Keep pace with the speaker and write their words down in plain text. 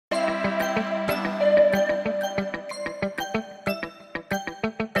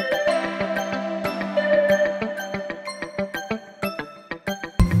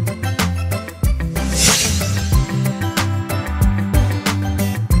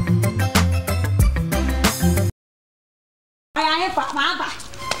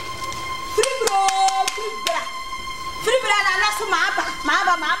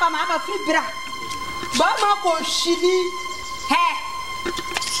Fribra. Bama ko shili. Hey.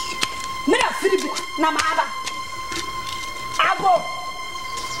 Mira fribra na maaba. Abo.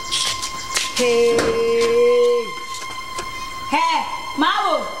 Hey. Hey,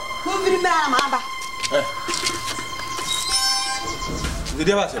 mawo. Ko fribra na maaba. Eh.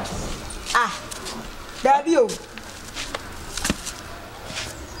 Dia ba se? Ah. Dabio.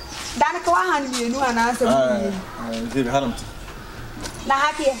 Dan ko han mi enu ana se mi. Dia be hanam. Na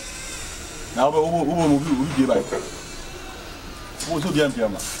hakie. Na ubo bi ba. Wo so bi am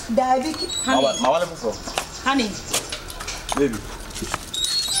piama. Dabi. Ma wale fofo. Honey. Baby.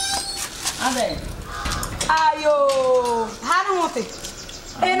 Ade. Ayo. Hanu mote.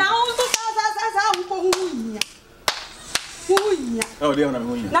 E na on to sa hu ko hunya. Hunya. Oh, dia na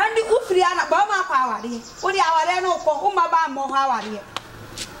hunya. Na ndi ufiri ana ba ma kwa aware. Wo di aware no ko umma ba mo ha aware.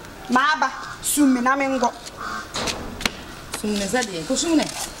 Ma ba sumi na me ngo. Sumne zade ko sumne.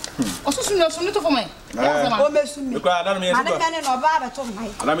 Oso sumne to for me. O me sumi. Ko ada me Ana kane no ba ba to mai.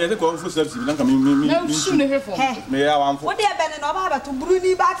 Ana me ko fu service bi nka mi. Na sumne he for. Me ya wan fo. Wo di ebe no ba ba to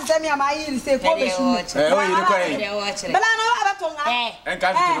bruni ba te me ama yi se ko be sumi. O yi ko yi. Bala no ba ba to nga. En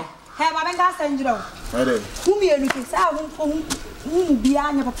ka fi no. He ma ben ga sanjiro. Ade. Hu mi enu ke sa hu bi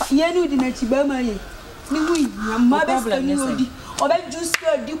anya papa. Ye nu di na chi ba ma ye. Ni hu yi ma be se ni odi. O be juice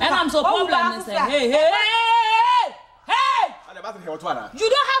di kwa. And I'm so problem say hey. You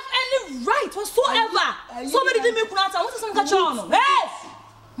don't have any right whatsoever. Somebody didn't make kunata. What is some catch on? Hey,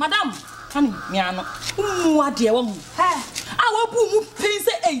 madam, honey, me ano. Ade wo mu. Hey, I will mu pin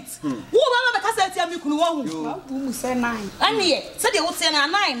say 8. Wo ba ma ka say tia me kunu wo hu. bu mu say 9. Ane, say de wo say na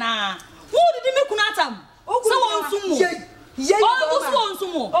 9 na. Wo did make kunata? So won sumo. Ye. Oh, so won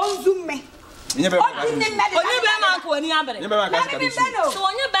sumo. On zoom me. Onye be man ko ani abere. So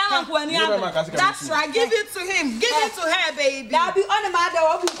onye be man ko ani abere. That's right. Give it to him. Give it to her, baby. That be on the matter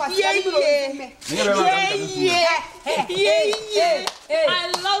of Yeah.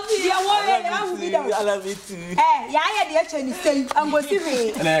 I love you. I love you too. Eh, ya dey actually say am go see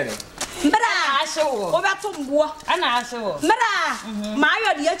me. Mra asho. Obetumbo. Ana asho. Mra, ma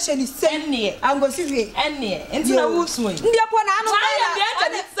yo dey actually say Enne. am go see me. Enne. Enti na wusu yi. Ndi epo na anu I dey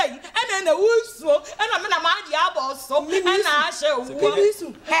actually say. Enne na wusu. Ena me na ma di aboso. Ena asho. Bisu.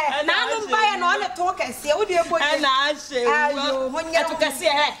 Eh, na anu ba ya na o le to kese. O dey epo. Ena asho. Ayo, honya to kese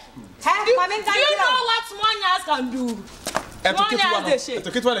he. He, ma men Do you know what small yas can do? Small yas dey shake.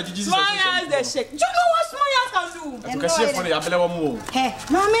 Small yas dey shake. Do you know what small yas can do? To kase for ya bele wo mu. He,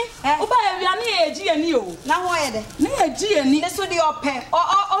 Mami, oba ewia na eji ani o. na wo ye de. Na eji ani. Eso dey ope.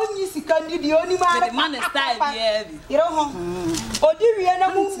 Onyi sika ndi di oni ma. The man is style heavy. Iro ho. Odi wie na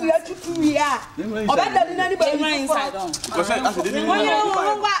mu wi atutu wi a. Obeda ni na ni ba Bring inside on. Because I said they Oye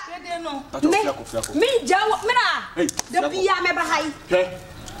ho wa. Me jawo mira. Hey. De bia me ba hai. Okay.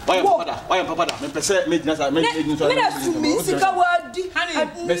 Why am papa? Me pese me dina sa me so. Me da sumi sika wadi.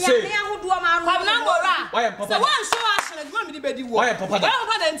 Me say. Me ahodo ma Kwam na ngora. Why am papa? So one show us na dwuma mi di bedi wo. Why am papa? Why am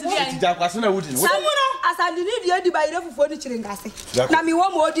papa da ntidi ai? Tija kwase na wudi. Samuno asandi ni di odi ba ire fufuo ni chire ngase. Na mi wo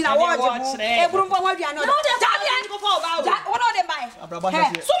mo odi na wo je. E buru mpo mo dua no. No dey tell me go for about. One of them buy. Abraba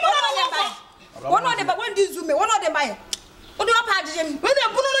One of them buy. When di zoom me, one of them buy. Odi wa pa je mi. When dey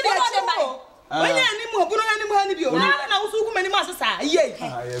bunu no dey buy. When dey ani mu bunu ani mu ani bi o. Na usu ku mani ma sesa. Yey.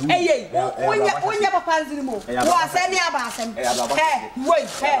 Eyey. Onya papa nziri mo. Wo asani aba asem. Wait.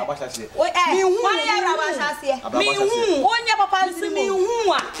 Mi hu. Why ya aba asase? Mi hu. Onya papa nziri mo. Mi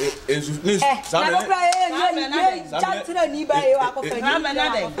hu a. Ensu ni sa na bra ye chantira ni ba ye wa ko fa ni.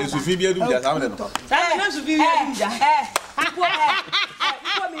 ensu fi bi edu ja sa me no. Sa na su bi edu ja.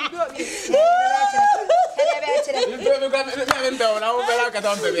 Ko mi do bi.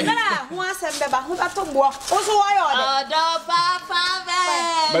 Nana, who has a beba who got to walk? Also, why are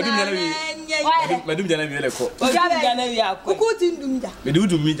Madam Jana Vileco. who could in Dumda? Me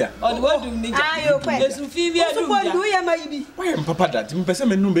do media. Or the word do me. There's some female do ya maybe. Why am papa that? Me pese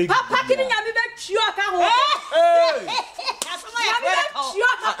me no be. Papa kini ya mi be chio ka ho.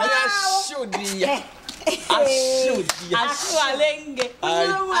 Ashwalenge.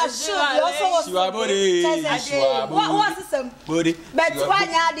 What's the same? Body. But why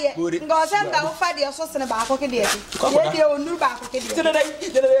not there? Go send down for the assassin back. Okay, dear. You knew back. Okay,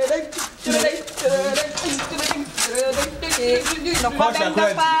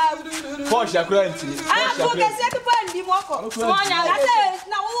 Portia currently. Ah, so get set to find the moko. Sonya,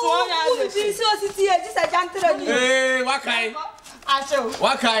 now who is so city just a gentleman. Eh, Wakai. I show.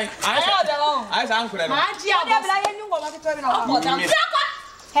 Wakai. I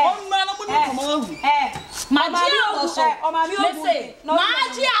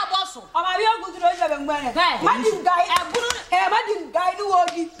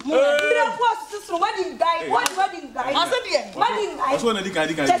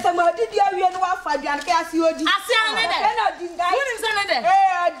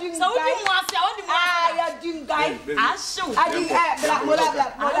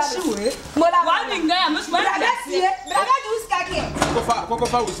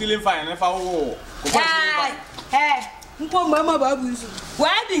uncle. Mama Babu's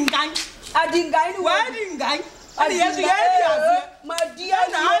wedding gang. I didn't guy. My dear, I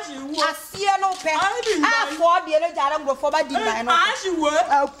see no pen. I for the other Jaram go for my dinner. As you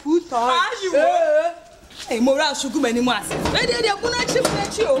were, I'll put on as you were. A moral should go many months. Maybe they're going to chip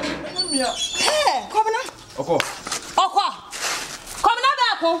you. Hey, come on. Come on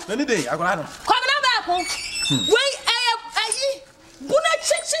back. Any day, I got come on back. Wait, I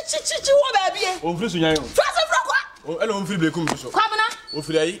chichi, baby. Oh, oh, hello, Philip. Come on. Oh,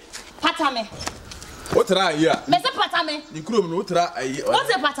 Philip. Patame. What are you? Mr. Patame. The crew, what's a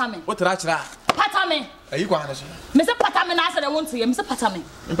Patame? What are Patame. Are you going to Mr. Patame, I said I want to hear Mr. Patame.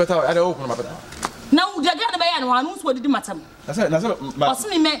 I don't open about that. Now, you're going to be one who's what did matter. That's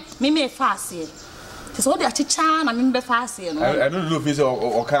it. Me fast here. It's all the chichan, I mean, be fast here. I don't know if it's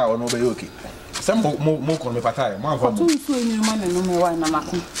or car or nobody okay. Some more call me Patai. Cotton so in your mamma, no more,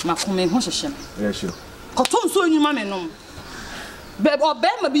 Macum, Hosham. Yes, sure. Cotton so in your mamma, no. Beb or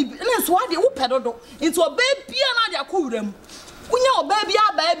Bema be, and that's why they will pedal into a baby and I cool them. We know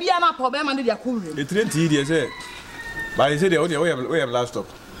baby and up or Bema and they cool them. The 20 years, eh? But I said the only way I'm last stop.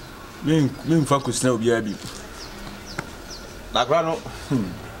 Mean focus now, be. Like Rano,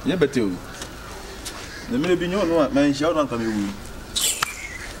 yeah, but you. The may be no man, shout on me.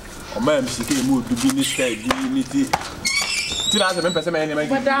 Or man, she came move to be this guy, dignity. Till I remember some enemy.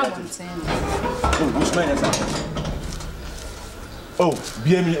 Oh, which man is that? Oh,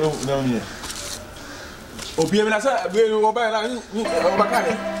 BM, oh, down here. Oh, BM, I said, we will buy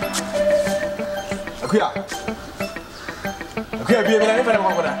Bacari. Okay, BM, I never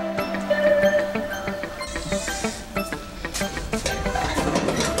know that.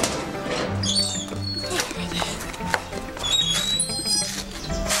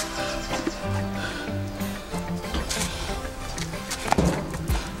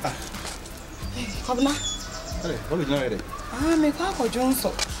 What is it? Ah, me Papa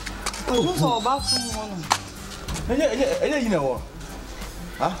Johnson. Oh, about someone. Yeah, you know.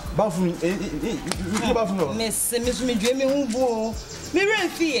 Ah, bathroom, bathroom. Miss me dreaming who bore. Me ran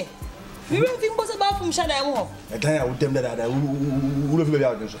fear. We ran think was about from Shadow. I can't with them that I would have been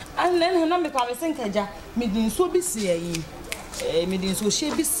out. And then her number comes and Kaja, me didn't so be seeing. Me didn't so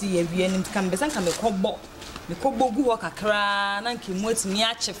she be seeing, and come back and come a cobble. The Kobo walk a cran and came with me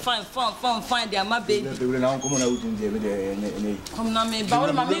at fine, dear, my baby. They will now come out in the come now, me,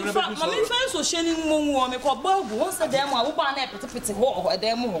 but my friends were shining moon, me call Bob once a damn, I will buy a pretty walk or a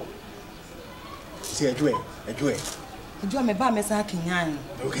demo. See a joy. Do me by Miss Akin.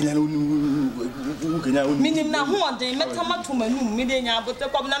 Who can meaning now one day, met come to my room, meeting but the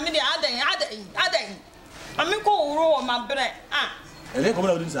come now, me, I mean, call roll my bread. Ah, and they come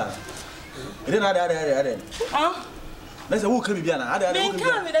out inside. And then I ah, that's a walk can be an other. They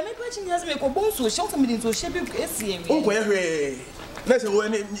can't be the main question has me go bones so short me into shape. Oh, where let's say,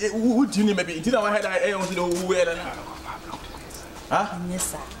 would you maybe did I had I want to know where? Ah, yes,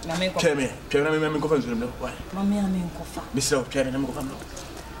 sir. Mammy, tell me, conference room. Why, Mammy, I mean, coffee. Mr. Chairman, I'm going.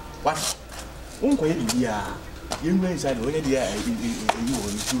 What? Uncle, yeah, you may say, when you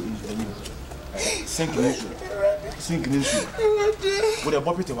sinking into with a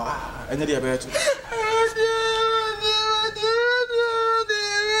puppet and then about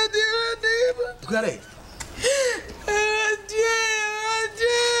Gray.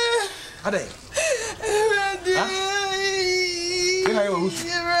 Are they?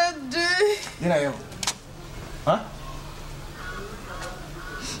 Huh?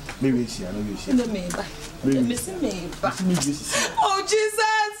 Maybe she, I know you see. Oh,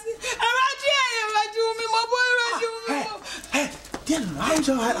 Jesus!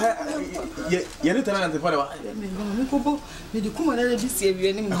 You're not telling the father. Did you come on and see you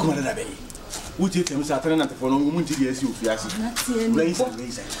any more? Would you tell me Saturday for no woman to get you?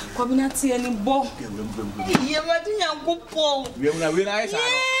 Come not see any ball. You're not young, good Paul. We have not realized.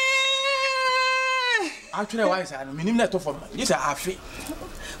 Actually, why is I mean not for this a fee.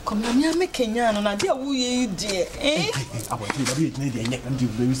 Come on, me Kenya no na dia wo ye die. I want to be Canadian and do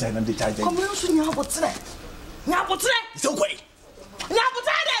the side and the charge. Come on, so nya botre. Nya botre. So way. Nya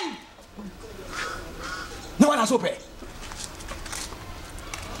botre. No one has open.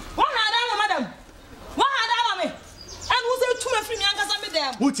 What had madam? What had me? And who say to me free me ankasa me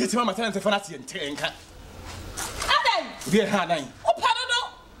dem? Who tell my tenant for that and tenka? Adam. We had nine. O padodo.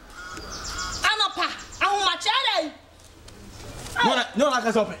 Anapa. Ahu machare. No, I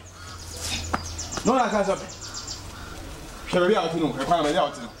can't open. No, I can't open. Shall we out to know? I can't be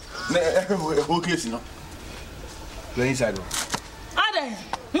out to know. Who case, you know? The inside room. Adam.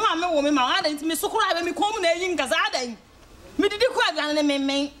 You are no woman, my Adam, me so cry, me come in Gazada. Me did you cry than me.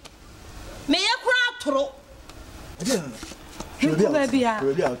 May I cry through? You baby, I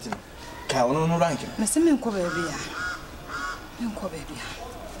will be out. Cow no ranking. Miss Minko baby. Minko baby.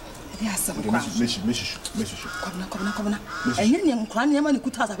 Yes, some Mrs. Come. And you can't even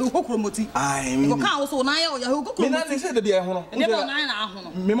put us a hook remote. I mean, also now you go. I said the dear Hono.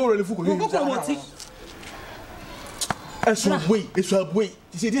 Memorial for it's a way, it's a way.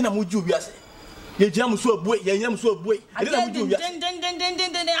 You see, dinner would you be as a jam so boy, yam so boy. I didn't do that.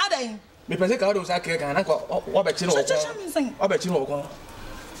 Me present out of Saka and I got what bet you know. I bet you know.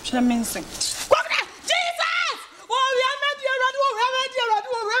 Chaminsing. Jesus! Oh, we are not your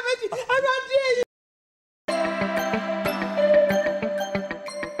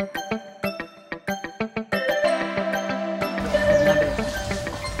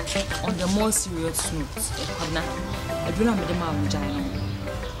on the more serious note, I do not make them out of China.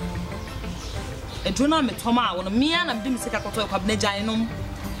 I do not make Toma on a me and I'm doing sick of Cabnejanum.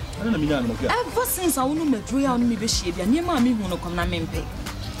 Ever since I want to make Drea on me, Bishop, and your mammy who come na mempe.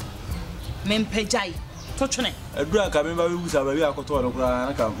 Mempe Jai, touching it. A drunk, I remember we have a real cotton of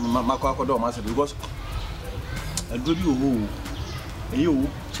Macquaco Master because I do you,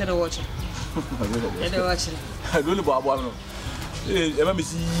 Shadow watching. I don't know about one. Let me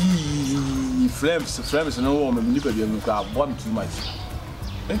see flames, and no woman, you have one too much.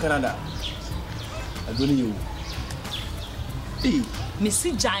 In Canada, I don't know you.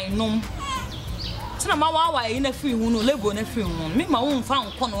 Missy Jainum. Tell my wawa in a free one, live on a free one. Me, my own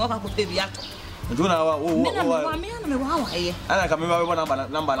found corner of a baby at. I don't know. And I come over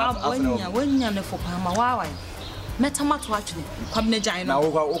number when you're for Pama. Metamato actually, Cabnejina. Now,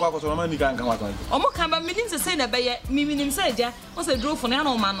 come out. Almost come by meetings to say that by meaning said, yeah, was a draw for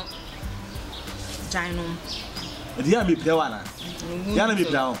Nano Mano. Ginum. Dear me, Piana. Yana be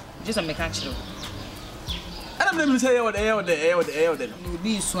down. Just a mechanical. I don't even say what the air, then. You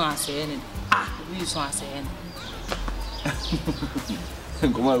be so I say, be so I say.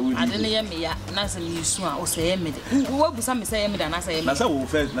 Come on, I didn't hear me, and I said, you soon, or say, what was some say, and I say, that's all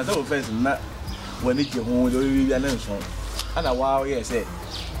first, not. When it your home, you will announce one. And a while, yes, it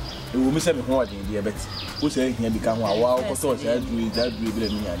will miss me more than dear, but who say he become a while for thoughts that we be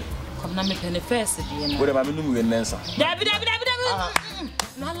me. Come not make any first, whatever I knew in answer. David,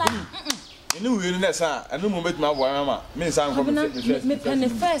 not like you knew in Nessa, and no moment my mamma means I'm from the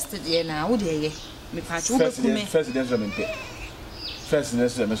first dear now, would ye? Me patch first instrument. First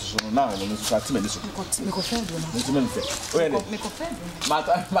instrument now, when it's 5 minutes.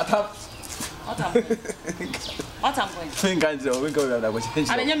 What I'm going. Think I do. We go that way.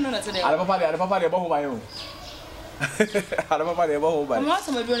 I didn't know that today. I have a party about my own. I have a party about my own. What's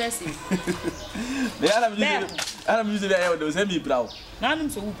my dress? I'm using the those heavy brow. Now I'm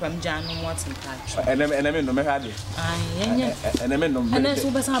so from Jan and what's in touch. And I mean, no matter. And I mean, no matter.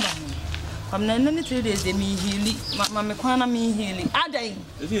 I'm not 3 days. They me healing. My corner me healing. Are they?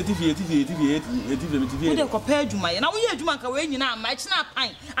 TV. Compared to my. Now we are to make away now. My snap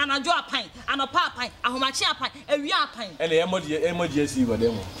pine and a draw pine and a pop pine. A homachia pine. A real pine. And the emoji for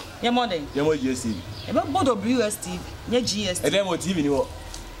them. Your mother. Emoji. About board of WST. Your GS. And then what TV you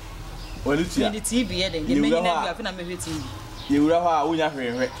well, it's the TV. Then you have a TV. You will have a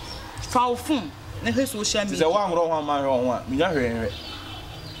winner. Foul phone. Never social media. One wrong man. Me.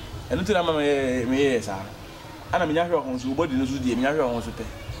 And until I'm a mayor, and I'm your homes who body knows the Mia homes to pay.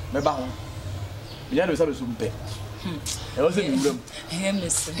 My bound. Miano is a pay. I was in room.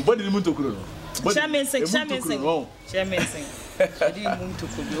 What did you move to Kuro? What Chairman saying? Chairman saying? I didn't move to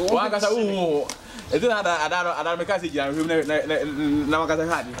Kuro. I got a don't have a message. Now I got a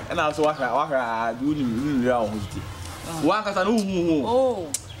hat, and I also walk her doing your own. One got a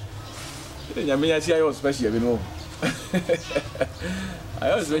oh, I mean, I see I was special, you know. I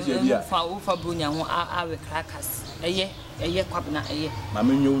always wish you were for Bunya, our crackers. A year, Quabna, a year. I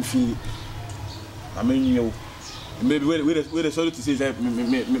mean, you feel. I mean, you maybe with a solid to say that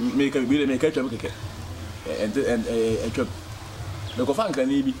make a catch up. chop. The go fan can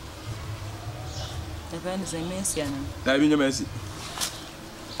be. The Bernice Messi. I mean, Messi.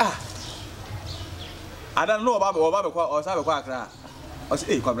 Ah, I don't know about or Sabe Quackra. I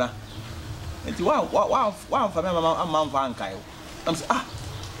say, Cobra. And one for my fan Kyle. I'm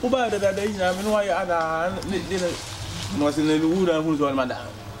who by the day, I mean, why I was in the wood and who's on Madame.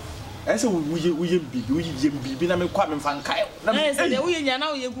 I said, we be na me kwame fan Kyle. I said, we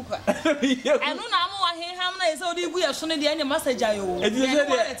now you cook. I don't know how I so we are showing the any message. I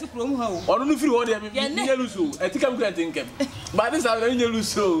took room home. Or only through order, I think I'm going to think him. But this I lose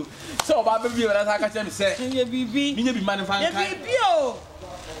so. So, Baby, as I can say, you be manufacturing.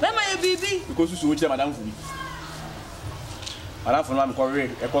 Let my baby because you should Madame for me. I have a career,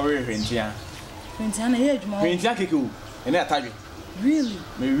 Ventia. Ventia, and I tell you. Really?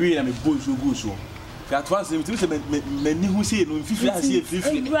 Me really, I'm a boy so good so. That once me too say me who say no 50.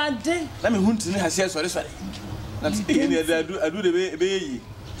 Let me hunt has said for this one. I do the baby.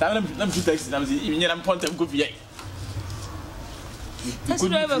 Let me text them say I'm pontem go via. That's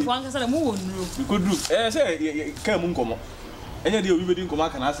driver one can say move. You could do. Say come come. Any day we didn't come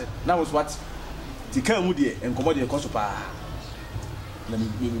can answer. That was what the come there and come there cost pa. Let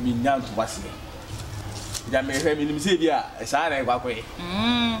me down to was here. Ya me me say bia Asare kwa kwe.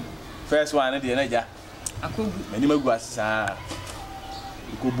 First one na dey na ja. Akogu. Ani magu asa.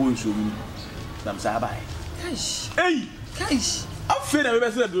 Ko bo nso mi. Nam sa bai. Kash. Hey. Kash. Afei na we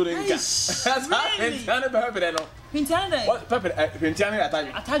be say do re nka. Asa be pepper no. Pintiana. What pepper pintiana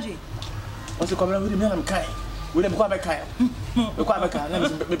ataje. Ataje. O se kobra we dey me nam kai. We dey kwa be kai. We kwa be kai na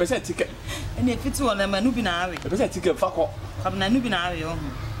me be say ticket. Ene fiti wona ma nu bi na awe. Me be say ticket fakọ. Kam na nu bi na awe o.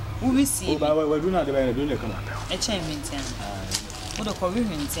 We see. Oh, but we do not do come on. A chain maintain. What a Korean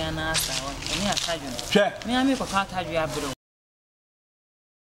maintain, I saw. Any attachment. Check. May I make a part of your